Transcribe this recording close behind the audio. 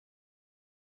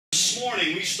this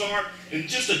morning we start in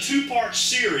just a two-part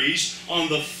series on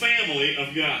the family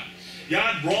of God.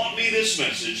 God brought me this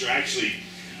message, or actually,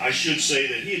 I should say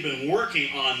that He had been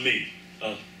working on me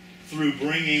through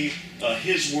bringing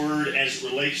His Word as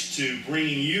it relates to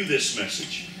bringing you this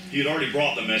message. He had already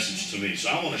brought the message to me, so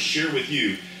I want to share with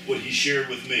you what He shared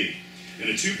with me in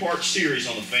a two-part series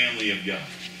on the family of God.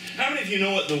 How many of you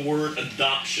know what the word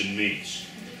adoption means?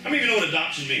 How many of you know what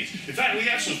adoption means? In fact, we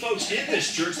have some folks in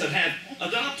this church that have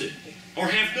adopted or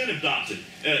have been adopted.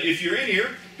 If you're in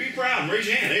here, be proud and raise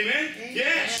your hand. Amen?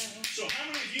 Yes. So how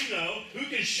many of you know, who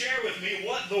can share with me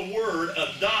what the word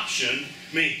adoption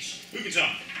means? Who can tell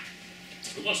me?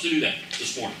 Who wants to do that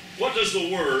this morning? What does the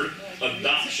word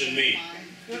adoption mean?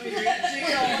 Well, don't look at that.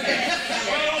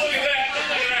 Don't look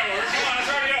at that word. Come on, it's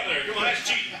already up there. Come on, that's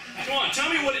cheating. Come on, tell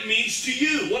me what it means to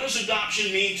you. What does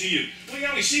adoption mean to you?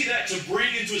 We see that to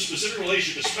bring into a specific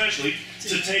relationship, especially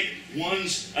to take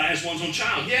one's as one's own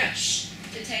child. Yes.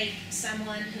 To take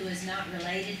someone who is not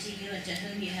related to you and to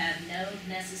whom you have no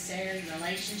necessary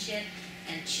relationship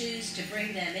and choose to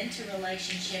bring them into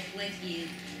relationship with you,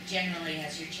 generally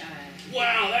as your child.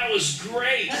 Wow, that was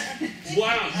great.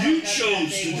 Wow, you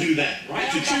chose to do that, right?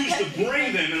 To choose to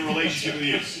bring them in relationship with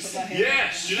you.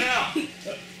 Yes, Janelle.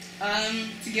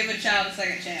 To give a child a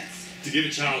second chance. To give a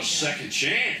child a second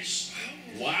chance.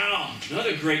 Wow,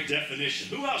 another great definition.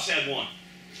 Who else had one?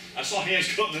 I saw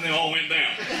hands go up and then they all went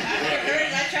down.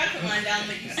 I tried to put mine down,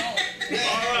 but you saw it.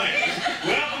 All right.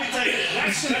 Well, let me tell you,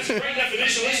 that's a great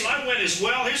definition. Listen, I went as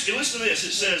well. Listen to this.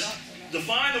 It says,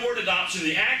 define the word adoption,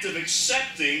 the act of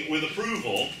accepting with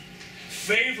approval,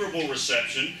 favorable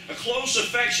reception, a close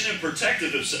affection and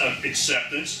protective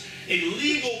acceptance, a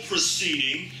legal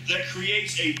proceeding that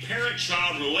creates a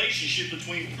parent-child relationship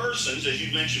between persons, as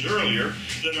you mentioned earlier,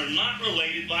 that are not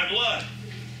related by blood.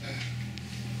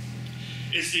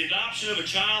 It's the adoption of a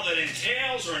child that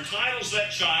entails or entitles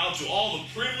that child to all the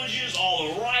privileges, all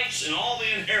the rights, and all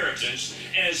the inheritance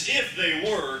as if they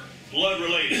were blood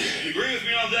related. You agree with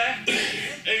me on that?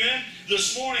 Amen?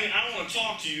 This morning, I want to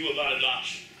talk to you about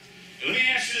adoption. And let me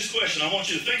ask you this question. I want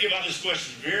you to think about this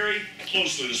question very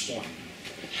closely this morning.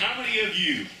 How many of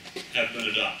you have been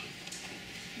adopted?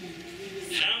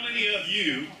 How many of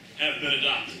you have been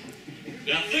adopted?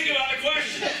 Now think about the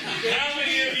question. How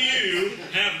many of you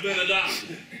have been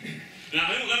adopted? Now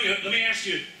let me ask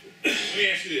you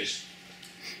this.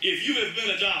 If you have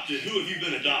been adopted, who have you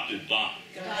been adopted by?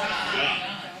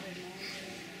 God.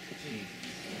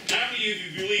 How many of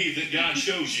you believe that God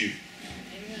chose you?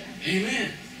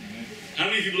 Amen. How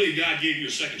many of you believe God gave you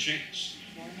a second chance?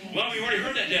 Well, we've already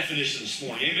heard that definition this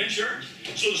morning. Amen, church?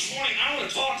 So this morning, I want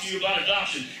to talk to you about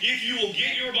adoption. If you will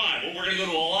get your Bible, we're going to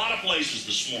go to a lot of places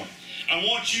this morning. I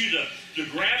want you to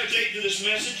gravitate to this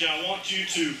message. I want you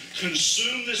to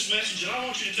consume this message. And I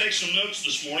want you to take some notes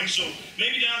this morning. So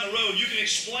maybe down the road, you can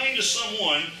explain to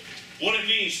someone what it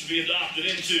means to be adopted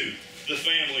into the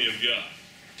family of God.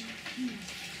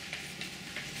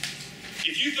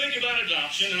 If you think about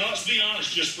adoption, and let's be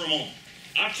honest just for a moment.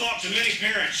 I've talked to many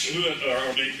parents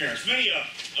many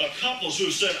couples who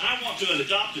have said, I want to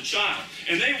adopt a child.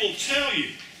 And they will tell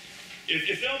you,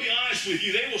 if they'll be honest with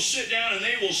you, they will sit down and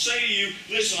they will say to you,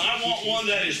 listen, I want one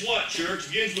that is what, church?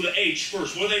 Begins with an H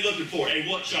first. What are they looking for? A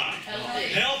what child? Healthy.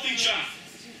 Healthy child.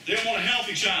 They want a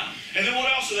healthy child. And then what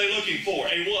else are they looking for?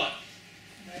 A what?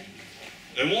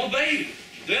 They want a baby.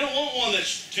 They don't want one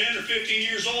that's 10 or 15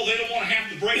 years old. They don't want to have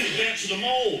to break the dents of the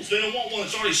molds. They don't want one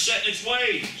that's already set in its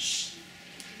ways.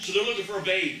 So they're looking for a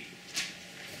baby.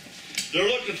 They're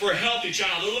looking for a healthy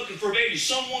child. They're looking for a baby,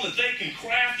 someone that they can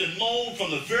craft and mold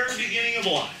from the very beginning of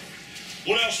life.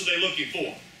 What else are they looking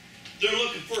for? They're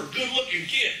looking for a good-looking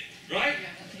kid, right?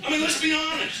 I mean, let's be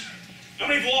honest. How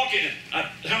many of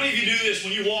you do this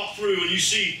when you walk through and you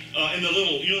see in the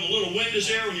little windows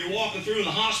there when you're walking through in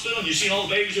the hospital and you see all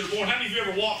the babies that are born? How many of you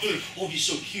ever walked through? Oh, he's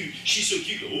so cute. She's so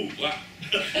cute. Oh, wow.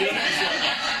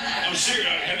 I'm serious.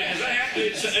 Has that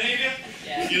happened to any of you?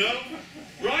 Yeah. You know?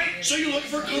 Right? So you're looking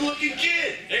for a good-looking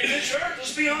kid. Amen, church?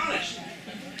 Let's be honest.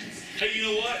 Hey, you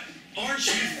know what? Aren't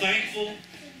you thankful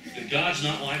that God's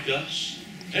not like us?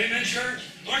 Amen, church?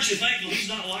 Aren't you thankful He's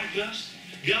not like us?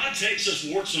 God takes us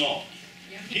warts and all.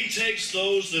 He takes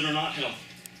those that are not healthy.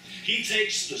 He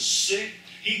takes the sick.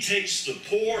 He takes the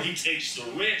poor. He takes the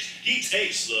rich. He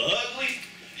takes the ugly.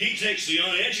 He takes the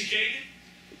uneducated.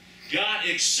 God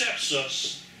accepts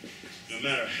us no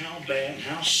matter how bad,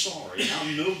 how sorry, how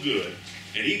no good,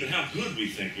 and even how good we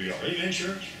think we are. Amen,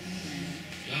 church?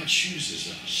 God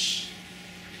chooses us.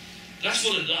 That's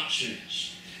what adoption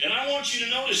is. And I want you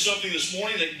to notice something this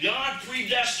morning, that God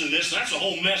predestined this. That's a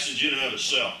whole message in and of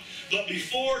itself. But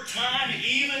before time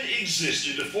even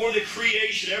existed, before the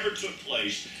creation ever took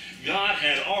place, God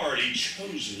had already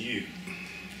chosen you.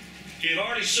 He had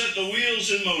already set the wheels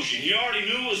in motion. He already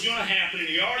knew what was going to happen, and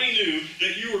He already knew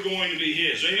that you were going to be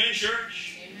His. Amen,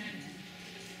 church? Amen.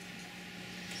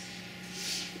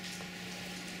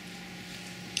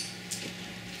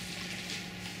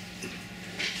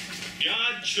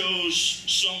 God chose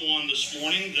someone this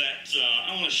morning that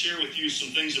I want to share with you some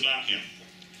things about him.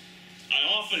 I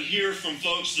often hear from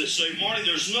folks that say, Marty,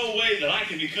 there's no way that I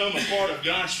can become a part of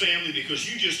God's family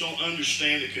because you just don't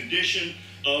understand the condition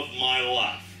of my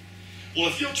life. Well,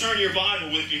 if you'll turn your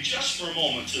Bible with me just for a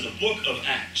moment to the book of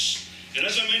Acts. And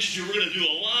as I mentioned to you, we're going to do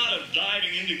a lot of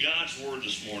diving into God's Word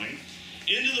this morning.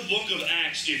 Into the book of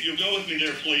Acts, if you'll go with me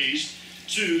there, please,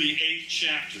 to the 8th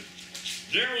chapter.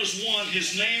 There was one,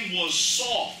 his name was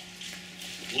Saul.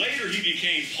 Later he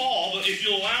became Paul, but if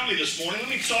you'll allow me this morning, let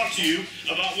me talk to you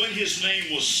about when his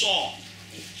name was Saul.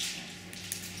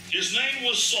 His name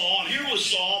was Saul, and here was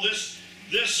Saul, this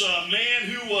man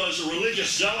who was a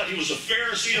religious zealot. He was a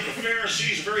Pharisee of the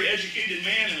Pharisees, a very educated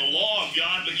man in the law of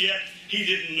God, but yet he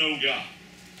didn't know God.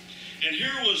 And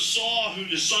here was Saul who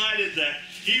decided that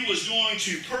he was going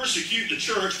to persecute the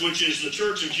church, which is the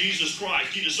church of Jesus Christ.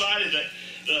 He decided that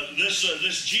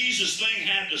this Jesus thing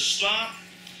had to stop.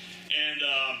 And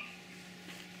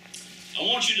I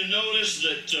want you to notice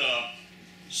that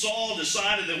Saul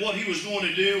decided that what he was going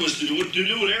to do was to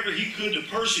do whatever he could to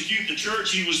persecute the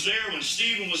church. He was there when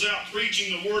Stephen was out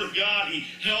preaching the Word of God. He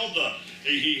held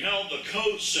the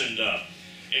coats and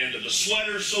the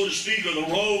sweaters, so to speak, or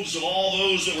the robes of all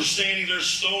those that were standing there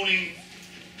stoning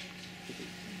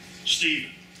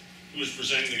Stephen, who was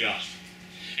presenting the gospel.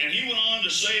 And he went on to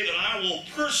say that I will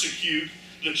persecute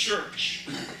the church.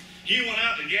 He went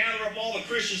out to gather up all the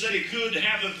Christians that he could to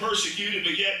have them persecuted,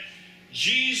 but yet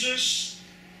Jesus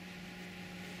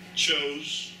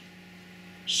chose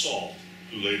Saul,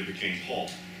 who later became Paul.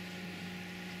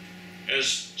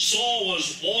 As Saul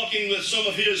was walking with some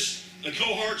of the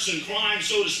cohorts in crime,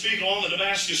 so to speak, along the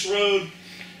Damascus road,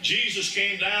 Jesus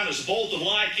came down, as a bolt of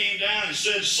light came down and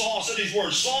said these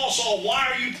words, Saul, Saul,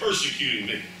 why are you persecuting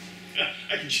me?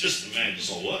 I can just imagine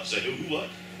Saul, what? Say, who, what?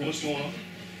 What's going on?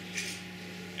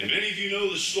 And many of you know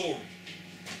the story.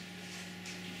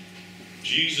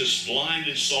 Jesus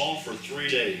blinded Saul for 3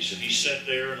 days, and he sat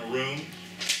there in a room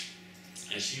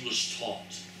as he was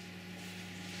taught.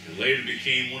 And later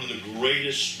became one of the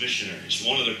greatest missionaries,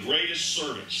 one of the greatest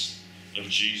servants of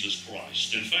Jesus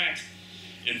Christ. In fact,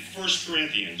 in 1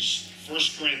 Corinthians, I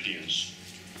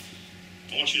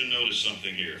want you to notice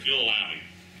something here, if you'll allow me.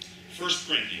 1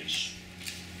 Corinthians,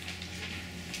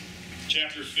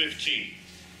 chapter 15.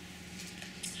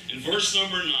 In verse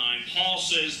number 9, Paul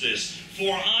says this,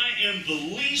 for I am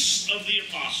the least of the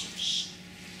apostles.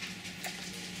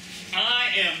 I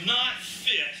am not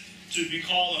fit to be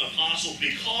called an apostle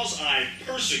because I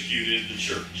persecuted the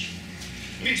church.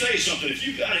 Let me tell you something. If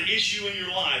you've got an issue in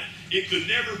your life, it could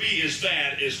never be as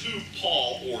bad as who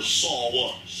Paul or Saul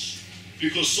was.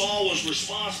 Because Saul was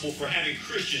responsible for having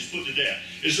Christians put to death.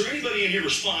 Is there anybody in here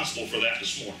responsible for that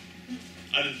this morning?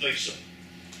 I didn't think so.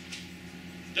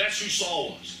 That's who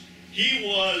Saul was. He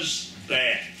was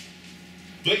bad.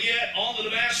 But yet, on the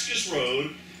Damascus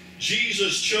road,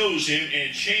 Jesus chose him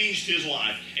and changed his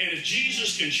life. And if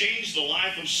Jesus can change the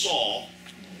life of Saul,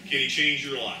 can he change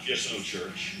your life? Yes or no,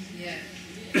 church? Yeah.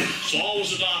 Saul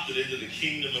was adopted into the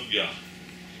kingdom of God.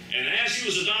 And as he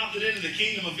was adopted into the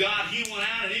kingdom of God, he went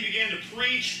out and he began to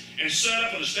preach and set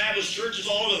up and establish churches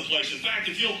all over the place. In fact,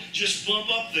 if you'll just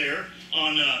bump up there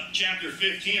on chapter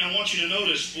 15, I want you to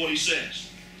notice what he says.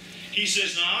 He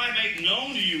says, now I make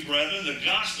known to you, brethren, the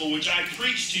gospel which I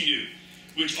preached to you,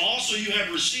 which also you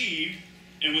have received,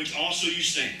 and which also you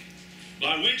stand,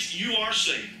 by which you are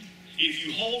saved, if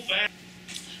you hold fast.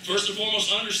 First and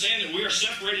foremost, understand that we are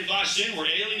separated by sin. We're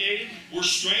alienated. We're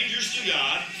strangers to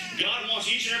God. God wants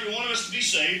each and every one of us to be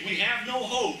saved. We have no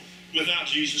hope without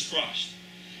Jesus Christ.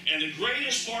 And the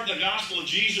greatest part of the gospel of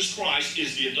Jesus Christ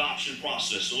is the adoption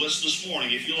process. So let's, this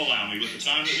morning, if you'll allow me, with the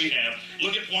time that we have,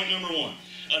 look at point number 1.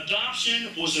 Adoption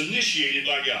was initiated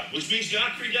by God, which means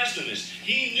God predestined this.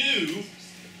 He knew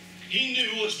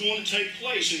what's going to take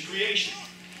place in creation.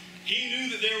 He knew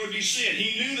that there would be sin.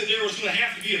 He knew that there was going to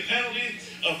have to be a penalty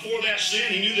for that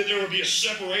sin. He knew that there would be a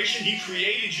separation. He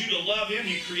created you to love Him.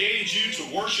 He created you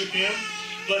to worship Him.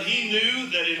 But He knew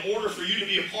that in order for you to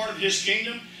be a part of His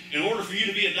kingdom, in order for you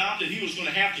to be adopted, He was going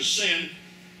to have to send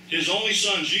His only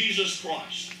Son, Jesus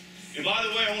Christ. And by the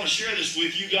way, I want to share this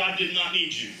with you. God did not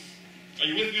need you. Are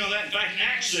you with me on that? In fact,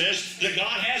 Acts says that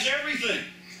God has everything.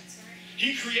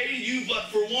 He created you but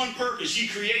for one purpose. He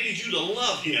created you to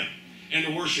love Him. and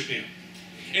to worship Him.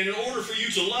 And in order for you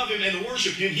to love Him and to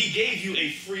worship Him, He gave you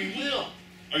a free will.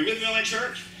 Are you with me on that,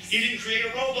 church? He didn't create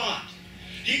a robot.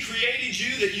 He created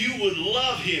you that you would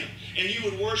love Him and you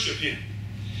would worship Him.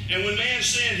 And when man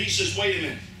sinned, He says, wait a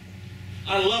minute.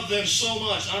 I love them so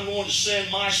much, I'm going to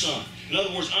send my Son. In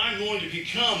other words, I'm going to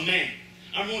become man.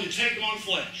 I'm going to take on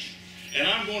flesh. And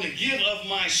I'm going to give of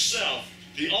myself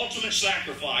the ultimate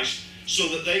sacrifice so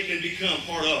that they can become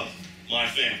part of my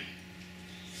family.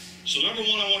 So number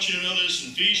one, I want you to know this.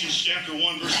 In Ephesians chapter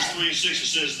 1, verses 3 and 6, it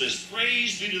says this: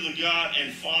 Praise be to the God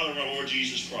and Father of our Lord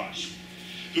Jesus Christ,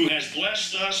 who has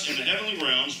blessed us in the heavenly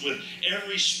realms with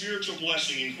every spiritual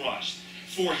blessing in Christ.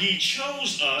 For He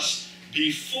chose us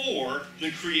before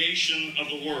the creation of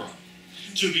the world,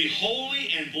 to be holy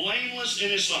and blameless in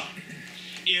His sight.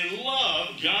 In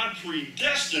love, God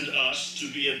predestined us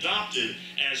to be adopted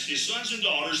as His sons and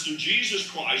daughters through Jesus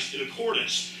Christ in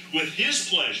accordance with His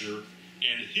pleasure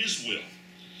and His will,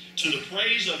 to the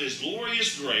praise of His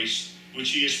glorious grace, which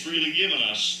He has freely given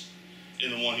us in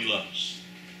the one He loves.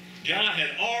 God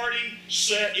had already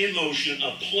set in motion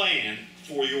a plan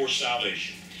for your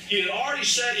salvation. He had already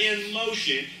set in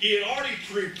motion, He had already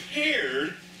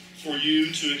prepared for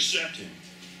you to accept Him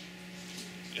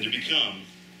and to become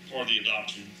part of the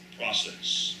adoption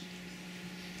process.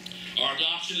 Our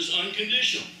adoption is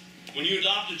unconditional. When you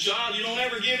adopt a child, you don't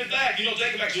ever give it back. You don't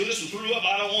take it back. So this one threw up,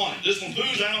 I don't want it. This one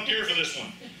poos, I don't care for this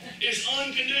one. It's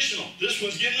unconditional. This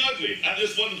one's getting ugly. I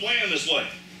just wasn't playing this way.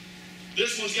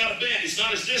 This one's got a bent. It's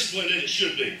not as disciplined as it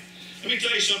should be. Let me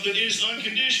tell you something. It is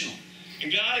unconditional.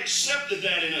 And God accepted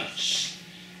that in us.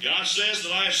 God says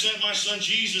that I have sent my Son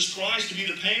Jesus Christ to be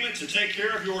the payment to take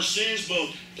care of your sins,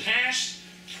 both past,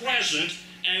 present,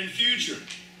 and future.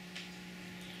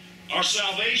 Our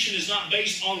salvation is not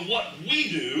based on what we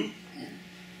do.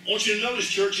 I want you to notice,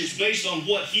 church, it's based on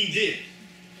what He did.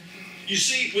 You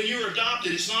see, when you're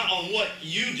adopted, it's not on what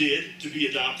you did to be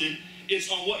adopted.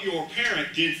 It's on what your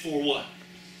parent did for what?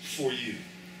 For you.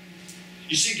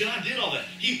 You see, God did all that.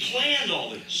 He planned all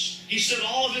this. He set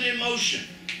all of it in motion.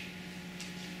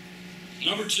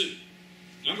 Number two.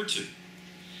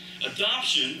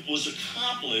 Adoption was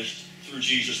accomplished through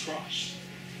Jesus Christ.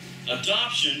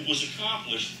 Adoption was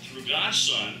accomplished through God's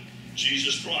Son,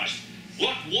 Jesus Christ.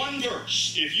 What one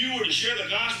verse, if you were to share the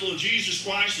gospel of Jesus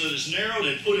Christ that is narrowed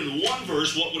and put in one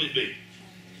verse, what would it be?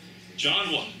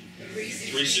 John what?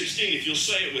 3:16. If you'll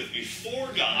say it with me.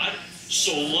 For God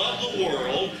so loved the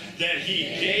world that He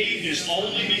gave His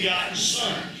only begotten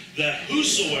Son, that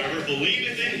whosoever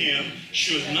believeth in Him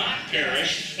should not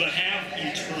perish, but have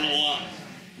eternal life.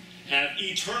 Have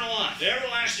eternal life,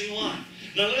 everlasting life.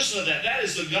 Now listen to that. That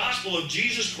is the gospel of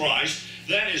Jesus Christ.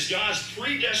 That is God's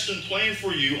predestined plan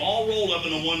for you, all rolled up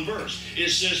into one verse. It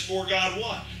says, for God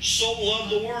what? So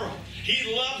loved the world.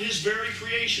 He loved His very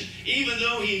creation, even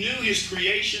though He knew His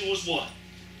creation was what?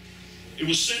 It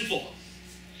was sinful.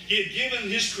 He had given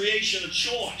His creation a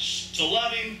choice to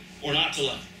love Him or not to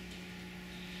love Him.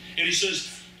 And He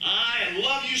says, I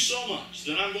love you so much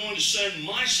that I'm going to send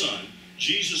my Son,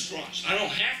 Jesus Christ. I don't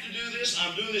have to do this.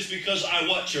 I'm doing this because I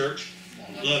what, church?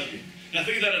 Love you. Now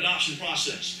think of that adoption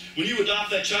process. When you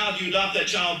adopt that child, you adopt that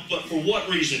child, but for what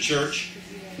reason, church?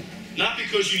 Not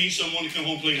because you need someone to come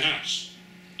home clean the house.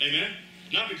 Amen?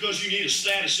 Not because you need a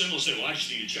status symbol and say, well, I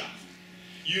just need a child.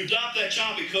 You adopt that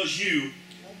child because you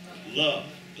love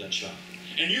that child.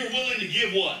 And you're willing to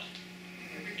give what?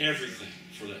 Everything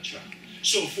for that child.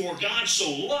 So for God so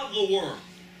loved the world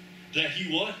that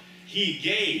He what? He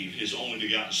gave His only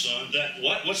begotten Son. That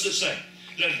what? What's it say?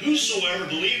 That whosoever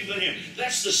believeth in Him.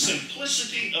 That's the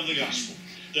simplicity of the gospel.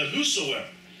 That whosoever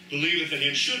believeth in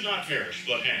Him should not perish,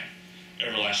 but have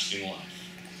everlasting life.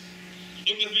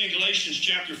 Look with me in Galatians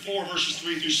chapter 4, verses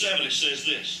 3 through 7. It says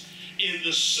this: In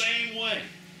the same way,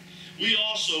 we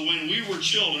also, when we were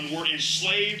children, were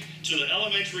enslaved to the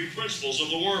elementary principles of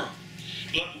the world.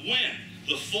 But when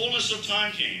the fullness of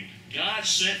time came, God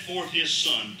sent forth His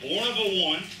Son, born of a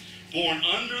woman, born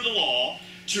under the law,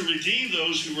 to redeem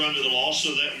those who were under the law,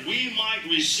 so that we might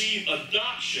receive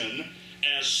adoption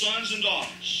as sons and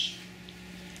daughters.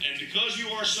 And because you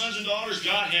are sons and daughters,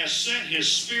 God has sent His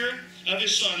Spirit of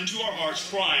His Son into our hearts,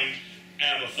 crying,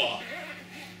 Abba, Father.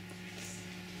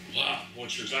 Wow, boy,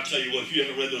 church, I tell you what, if you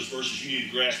haven't read those verses, you need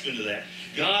to grasp into that.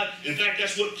 God, in fact,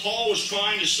 that's what Paul was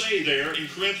trying to say there in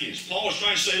Corinthians. Paul was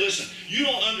trying to say, listen, you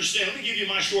don't understand. Let me give you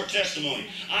my short testimony.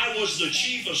 I was the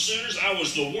chief of sinners. I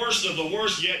was the worst of the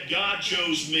worst, yet God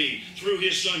chose me through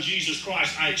His Son, Jesus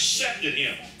Christ. I accepted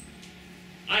Him.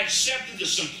 I accepted the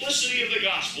simplicity of the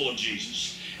gospel of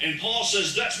Jesus. And Paul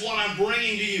says, that's what I'm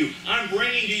bringing to you. I'm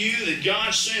bringing to you that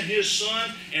God sent His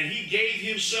Son, and He gave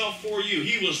Himself for you.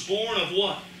 He was born of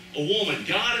what? A woman,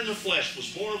 God in the flesh,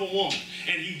 was born of a woman,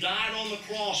 and he died on the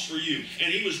cross for you,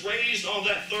 and he was raised on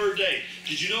that third day.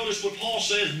 Did you notice what Paul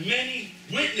says? Many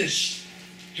witnessed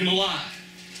him alive.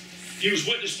 He was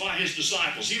witnessed by his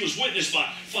disciples. He was witnessed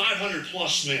by 500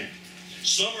 plus men.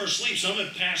 Some are asleep, some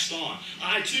have passed on.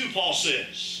 I too, Paul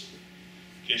says,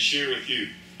 can share with you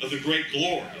of the great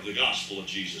glory of the gospel of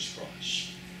Jesus Christ.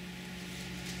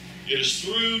 It is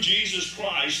through Jesus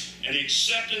Christ and the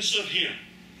acceptance of him,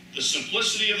 the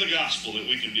simplicity of the gospel, that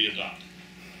we can be adopted.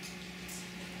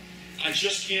 I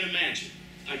just can't imagine.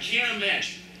 I can't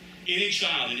imagine any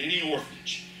child in any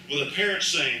orphanage with a parent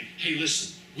saying, hey,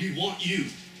 listen, we want you.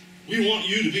 We want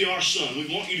you to be our son.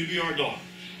 We want you to be our daughter.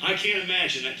 I can't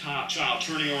imagine that child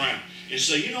turning around and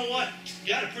say, you know what?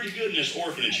 Got it pretty good in this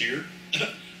orphanage here.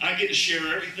 I get to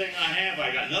share everything I have.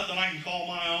 I got nothing I can call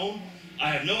my own. I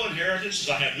have no inheritances.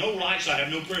 I have no rights. I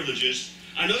have no privileges.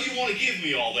 I know you want to give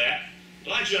me all that,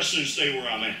 but I just soon stay where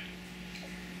I'm at.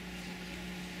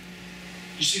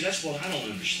 You see, that's what I don't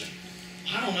understand.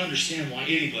 I don't understand why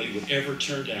anybody would ever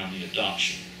turn down the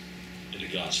adoption into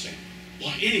God's family.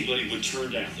 Why anybody would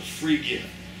turn down the free gift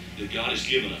that God has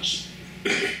given us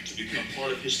to become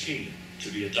part of his kingdom, to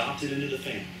be adopted into the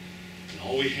family. And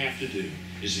all we have to do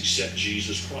is accept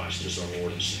Jesus Christ as our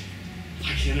Lord and Savior.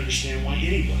 I can't understand why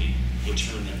anybody would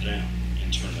turn that down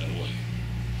and turn that away.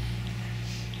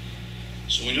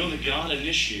 So we know that God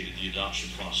initiated the adoption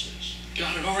process.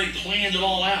 God had already planned it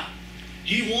all out.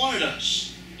 He wanted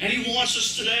us, and he wants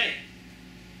us today.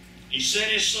 He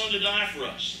sent his son to die for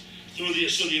us.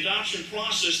 So the adoption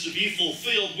process to be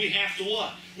fulfilled, we have to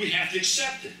what? We have to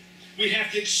accept it. We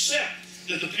have to accept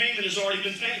that the payment has already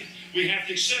been paid. We have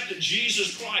to accept that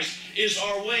Jesus Christ is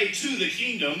our way to the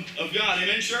kingdom of God.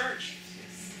 Amen, church?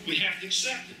 We have to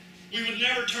accept it. We would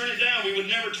never turn it down. We would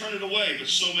never turn it away. But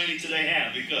so many today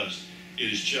have, because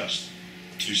it is just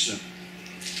too simple.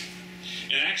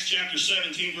 In Acts chapter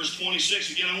 17, verse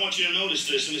 26, again, I want you to notice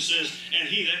this. And it says, and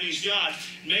he, that means God,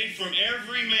 made from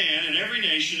every man and every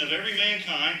nation of every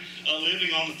mankind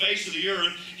living on the face of the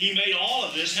earth. He made all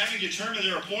of this, having determined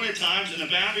their appointed times and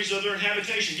the boundaries of their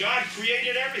habitation. God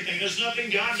created everything. There's nothing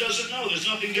God doesn't know. There's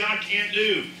nothing God can't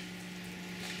do.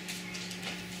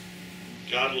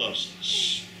 God loves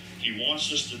us. He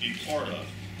wants us to be part of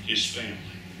his family.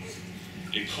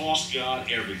 It cost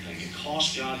God everything. It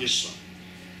cost God his son.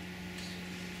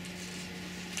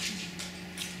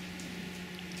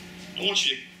 I want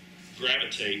you to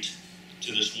gravitate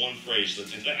to this one phrase that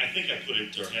I think I put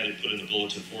it or had it put in the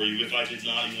bulletin for you. If I did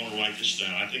not, you want to write this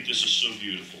down. I think this is so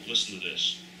beautiful. Listen to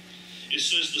this. It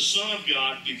says, the Son of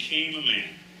God became a man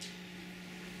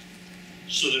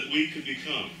so that we could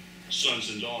become sons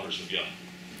and daughters of God.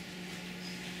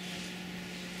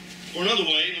 Or another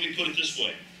way, let me put it this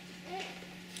way.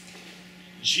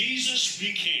 Jesus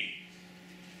became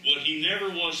what he never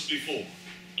was before,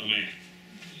 a man,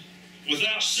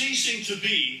 without ceasing to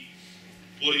be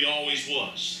what he always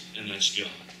was, and that's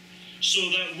God. So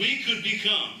that we could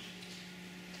become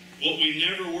what we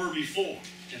never were before,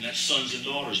 and that's sons and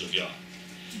daughters of God.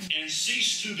 And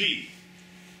cease to be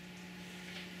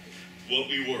what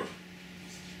we were,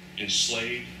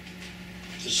 enslaved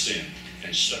to sin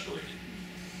and separated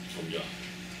from God.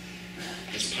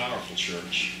 It's powerful,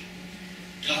 church.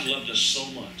 God loved us so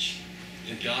much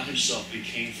that God himself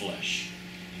became flesh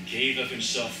and gave of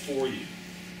himself for you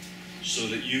so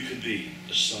that you could be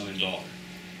a son and daughter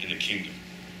in the kingdom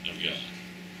of God.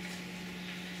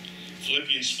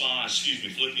 Philippians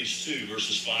 2,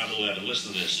 verses 5 to 11.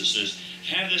 Listen to this. It says,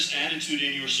 have this attitude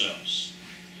in yourselves,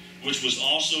 which was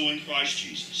also in Christ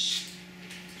Jesus,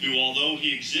 who, although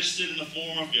he existed in the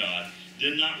form of God,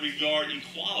 did not regard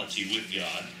equality with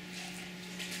God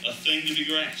a thing to be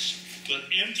grasped, but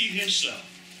emptied himself,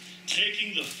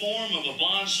 taking the form of a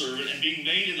bondservant and being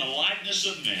made in the likeness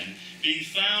of men, being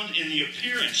found in the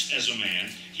appearance as a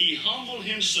man, he humbled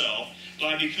himself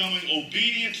by becoming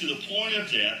obedient to the point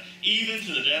of death, even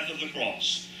to the death of the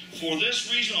cross. For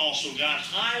this reason also God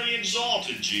highly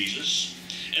exalted Jesus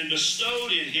and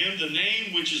bestowed in him the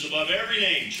name which is above every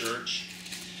name, church,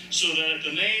 so that at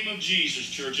the name of Jesus,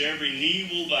 church, every knee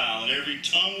will bow and every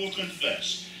tongue will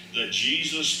confess that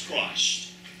Jesus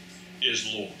Christ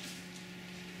is Lord.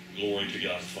 Glory to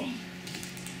God the Father.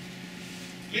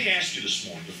 Let me ask you this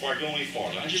morning, before I go any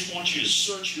farther, I just want you to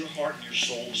search your heart and your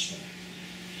soul this morning.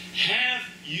 Have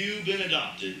you been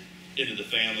adopted into the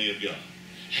family of God?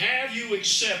 Have you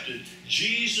accepted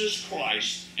Jesus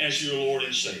Christ as your Lord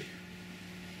and Savior?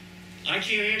 I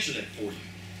can't answer that for you.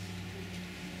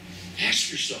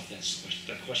 Ask yourself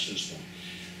that question this morning.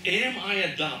 Am I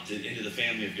adopted into the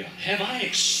family of God? Have I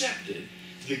accepted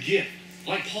the gift?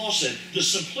 Like Paul said, the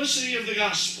simplicity of the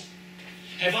gospel.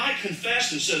 Have I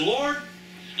confessed and said, Lord,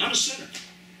 I'm a sinner.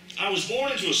 I was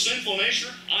born into a sinful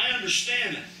nature. I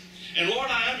understand that. And Lord,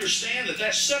 I understand that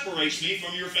that separates me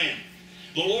from your family.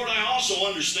 But Lord, I also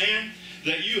understand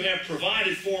that you have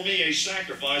provided for me a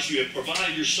sacrifice. You have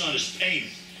provided your Son as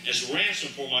payment, as ransom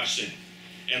for my sin.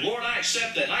 And Lord, I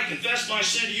accept that. And I confess my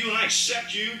sin to you, and I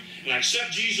accept you, and I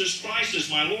accept Jesus Christ as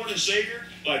my Lord and Savior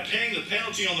by paying the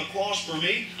penalty on the cross for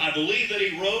me. I believe that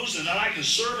he rose and that I can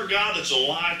serve a God that's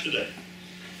alive today.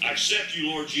 I accept you,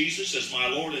 Lord Jesus, as my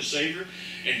Lord and Savior.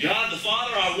 And God the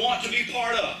Father, I want to be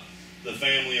part of the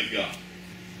family of God.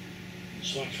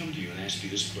 So I come to you and ask you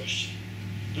this question.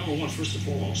 Number one, first and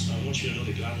foremost, I want you to know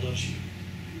that God loves you.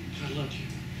 God loves you.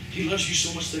 He loves you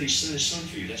so much that he sent his Son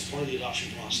for you. That's part of the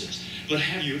adoption process. But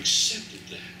have you accepted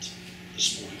that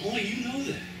this morning? Only you know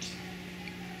that.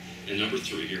 And number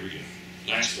three, here we go.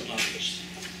 Last but not least.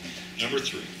 Number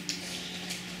three.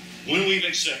 When we've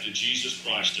accepted Jesus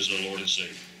Christ as our Lord and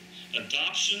Savior,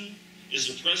 adoption is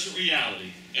a present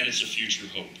reality and it's a future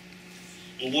hope.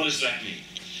 Well, what does that mean?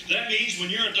 That means when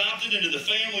you're adopted into the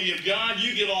family of God,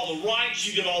 you get all the rights,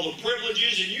 you get all the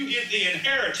privileges, and you get the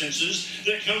inheritances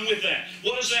that come with that.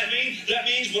 What does that mean? That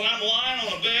means when I'm lying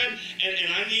on a bed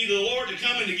and I need the Lord to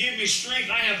come and to give me strength,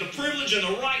 I have the privilege and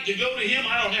the right to go to him.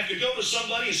 I don't have to go to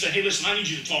somebody and say, hey, listen, I need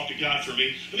you to talk to God for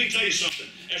me. Let me tell you something.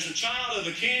 As a child of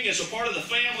the King, as a part of the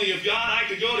family of God, I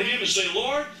could go to him and say,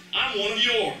 Lord, I'm one of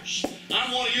yours.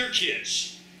 I'm one of your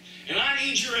kids. And I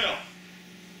need your help.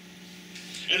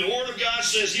 And the Word of God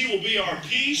says he will be our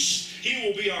peace. He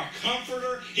will be our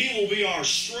comforter. He will be our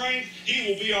strength. He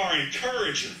will be our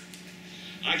encourager.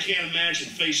 I can't imagine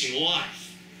facing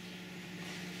life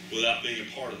without being a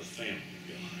part of the family of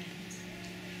God.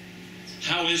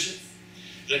 How is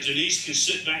it that Denise can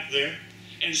sit back there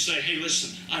and say, hey,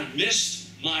 listen, I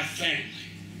missed my family?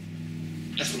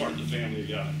 That's part of the family of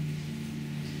God.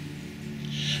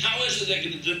 How is it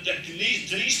that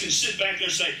Denise can sit back there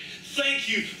and say, thank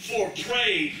you for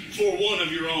praying for one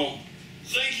of your own.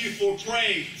 Thank you for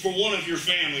praying for one of your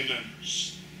family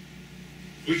members.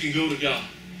 We can go to God.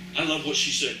 I love what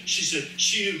she said. She said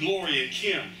she knew Gloria and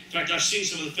Kim. In fact, I've seen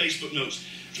some of the Facebook notes.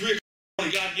 3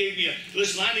 o'clock, God gave me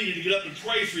listen, I needed to get up and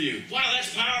pray for you. Wow,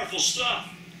 that's powerful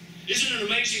stuff. Isn't it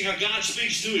amazing how God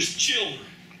speaks to his children?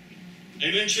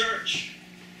 Amen, church?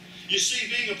 You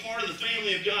see, being a part of the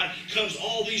family of God comes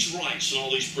all these rights and all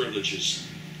these privileges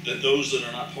that those that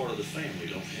are not part of the family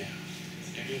don't have.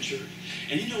 Amen, church?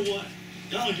 And you know what?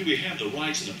 Not only do we have the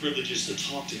rights and the privileges to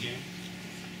talk to him,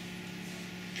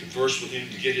 converse with him,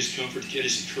 to get his comfort, to get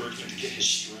his encouragement, to get his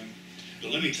strength,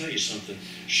 but let me tell you something.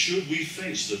 Should we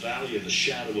face the valley of the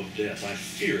shadow of death, I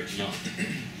fear it not,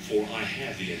 for I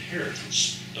have the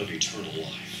inheritance of eternal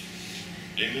life.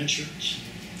 Amen, church?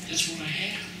 That's what I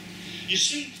have. You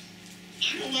see,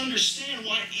 I don't understand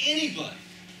why anybody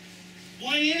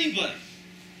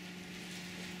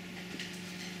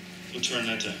would turn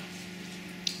that down.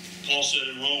 Paul said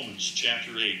in Romans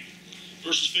chapter 8,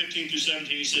 verses 15 through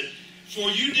 17, he said, for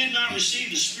you did not receive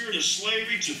the spirit of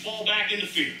slavery to fall back into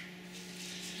fear,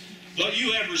 but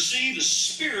you have received the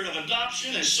spirit of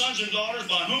adoption as sons and daughters,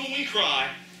 by whom we cry,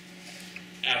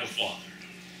 Abba, Father.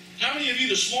 How many of you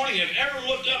this morning have ever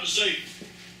looked up and said,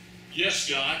 yes,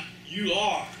 God, you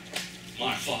are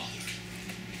my Father.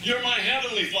 You're my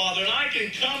heavenly Father, and I can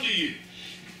come to you.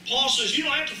 Paul says, you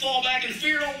don't have to fall back in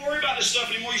fear. Don't worry about this stuff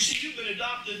anymore. You see, you've been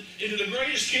adopted into the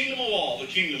greatest kingdom of all, the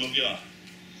kingdom of God.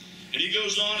 And he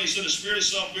goes on, he said, the Spirit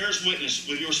itself bears witness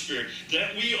with your spirit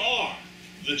that we are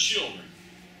the children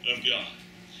of God.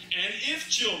 And if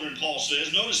children, Paul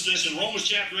says, notice this in Romans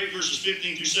chapter 8, verses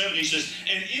 15 through 17, he says,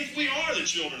 and if we are the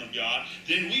children of God,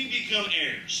 then we become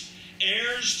heirs,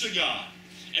 heirs to God,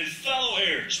 and fellow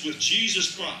heirs with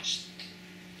Jesus Christ,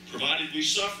 provided we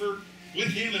suffer with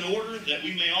him in order that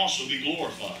we may also be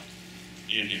glorified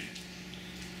in him.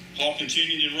 Paul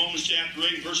continued in Romans chapter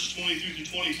 8, verses 23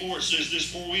 through 24. It says this,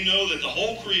 for we know that the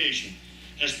whole creation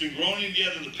has been groaning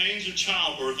together in the pains of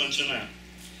childbirth until now.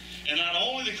 And not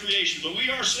only the creation, but we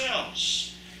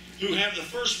ourselves, who have the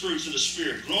first fruits of the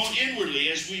Spirit, groan inwardly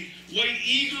as we wait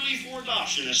eagerly for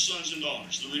adoption as sons and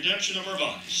daughters, the redemption of our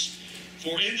bodies.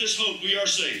 For in this hope we are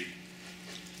saved.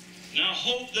 Now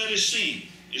hope that is seen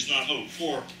is not hope,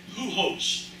 for who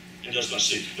hopes and does not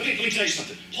see? Let me tell you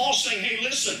something. Paul's saying, hey,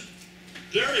 listen,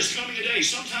 there is coming a day.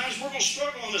 Sometimes we're going to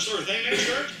struggle on this earth. Amen,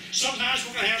 church? Sometimes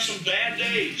we're going to have some bad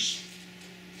days.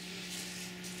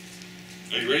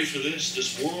 Are you ready for this?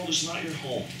 This world is not your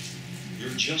home.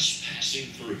 You're just passing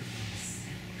through.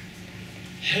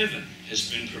 Heaven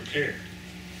has been prepared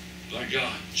by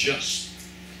God just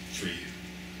for you,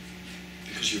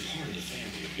 because you're part of the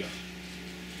family of God.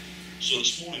 So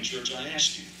this morning, church, I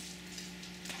ask you,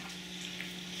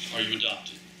 Are you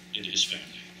adopted into his family?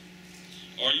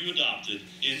 Are you adopted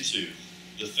into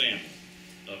the family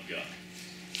of God?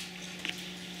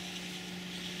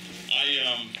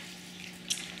 I've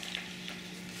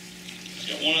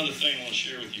got one other thing I want to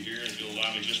share with you here, if you'll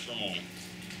allow me just for a moment.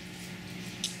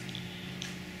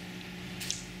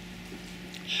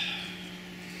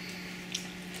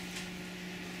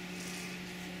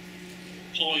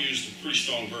 Paul used a pretty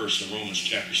strong verse in Romans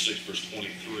chapter 6, verse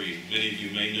 23. Many of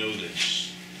you may know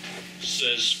this. It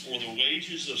says, for the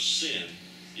wages of sin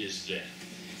is death.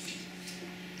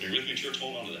 Are you with me, church?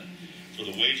 Hold on to that. For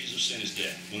the wages of sin is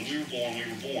death. When we were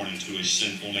born into a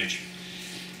sinful nature.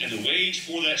 And the wage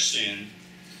for that sin,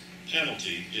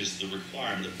 penalty, is the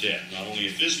requirement of death. Not only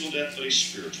a physical death, but a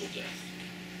spiritual death.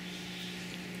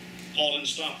 Paul didn't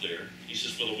stop there. He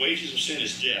says, for the wages of sin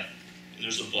is death. And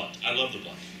there's a but. I love the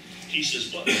but. He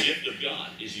says, but the gift of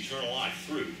God is eternal life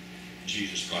through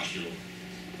Jesus Christ your Lord.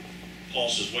 Paul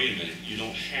says, wait a minute, you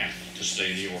don't have to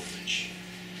stay in the orphanage.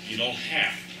 You don't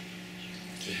have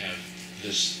to have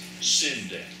this sin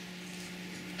death.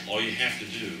 All you have to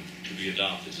do to be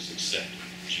adopted is accept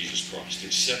Jesus Christ,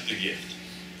 accept the gift,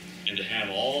 and to have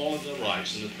all of the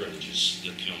rights and the privileges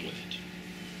that come with it.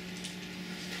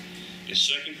 In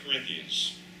 2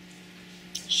 Corinthians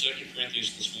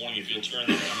this morning, if you'll turn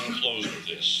there, I'm going to close with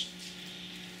this.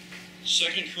 2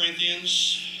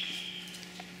 Corinthians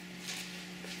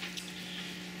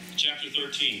chapter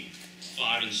 13,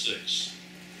 5 and 6.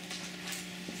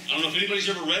 I don't know if anybody's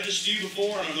ever read this to you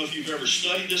before. I don't know if you've ever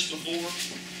studied this before.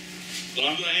 But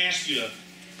I'm going to ask you to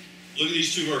look at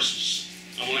these two verses.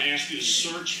 I want to ask you to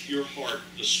search your heart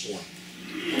this morning.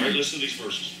 All right, listen to these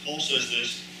verses. Paul says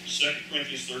this, 2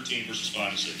 Corinthians 13, verses 5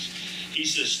 and 6. He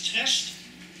says, test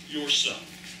yourself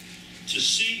to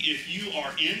see if you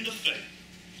are in the faith.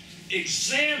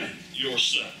 Examine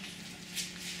yourself.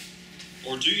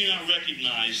 Or do you not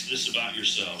recognize this about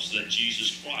yourselves, that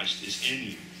Jesus Christ is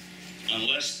in you,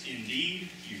 unless indeed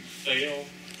you fail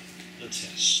the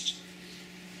test?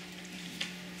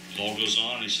 Paul goes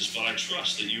on and he says, but I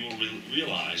trust that you will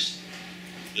realize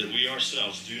that we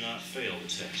ourselves do not fail the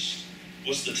test.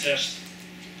 What's the test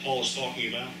Paul is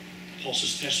talking about? Paul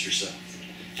says, test yourself.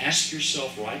 Ask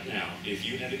yourself right now if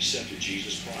you have accepted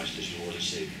Jesus Christ as your Lord and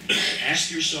Savior.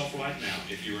 Ask yourself right now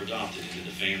if you're adopted into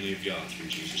the family of God through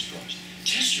Jesus Christ.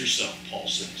 Test yourself, Paul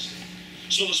says.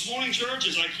 So this morning, church,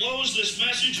 as I close this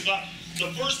message about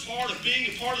the first part of being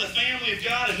a part of the family of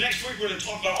God, and next week we're going to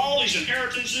talk about all these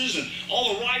inheritances and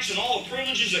all the rights and all the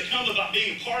privileges that come about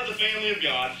being a part of the family of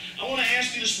God, I want to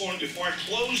ask you this morning, before I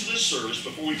close this service,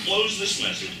 before we close this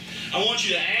message, I want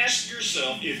you to ask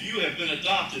yourself if you have been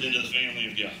adopted into the family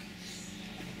of God.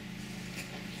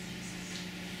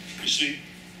 You see,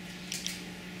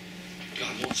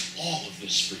 God wants all of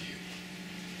this for you.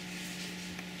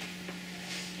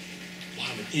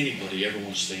 Why would anybody ever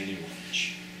want to stay in the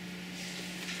orphanage?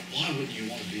 Why wouldn't you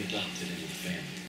want to be adopted into the family